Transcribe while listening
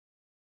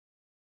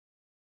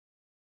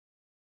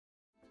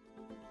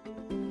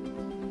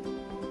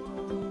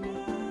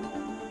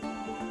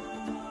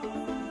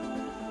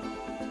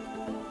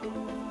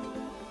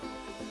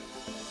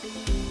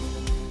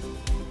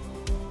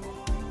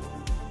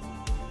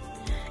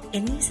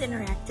In these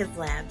interactive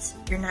labs,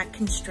 you're not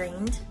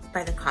constrained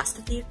by the cost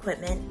of the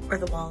equipment or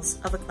the walls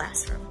of a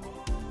classroom.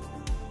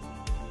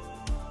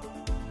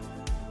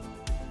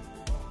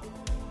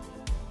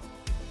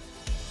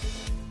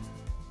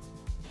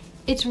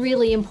 It's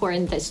really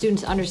important that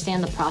students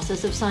understand the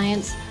process of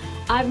science.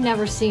 I've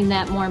never seen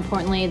that more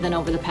importantly than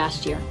over the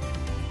past year.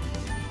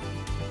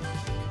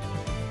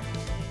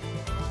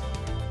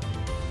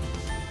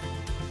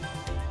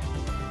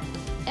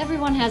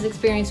 Everyone has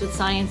experience with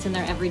science in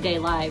their everyday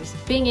lives.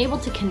 Being able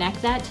to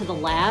connect that to the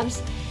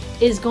labs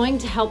is going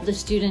to help the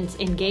students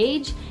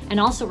engage and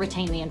also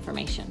retain the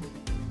information.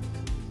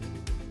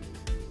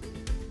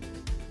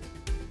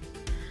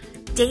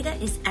 Data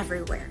is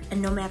everywhere,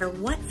 and no matter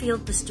what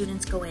field the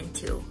students go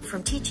into,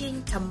 from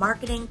teaching to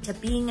marketing to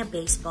being a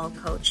baseball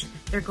coach,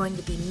 they're going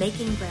to be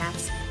making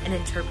graphs and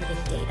interpreting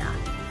data.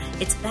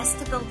 It's best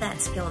to build that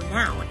skill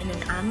now in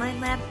an online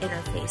lab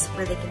interface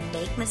where they can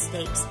make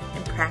mistakes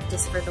and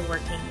practice for the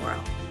working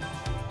world.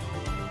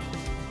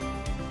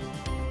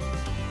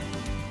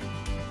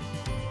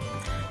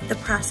 The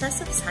process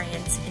of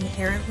science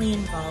inherently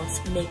involves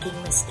making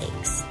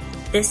mistakes.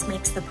 This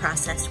makes the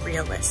process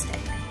realistic.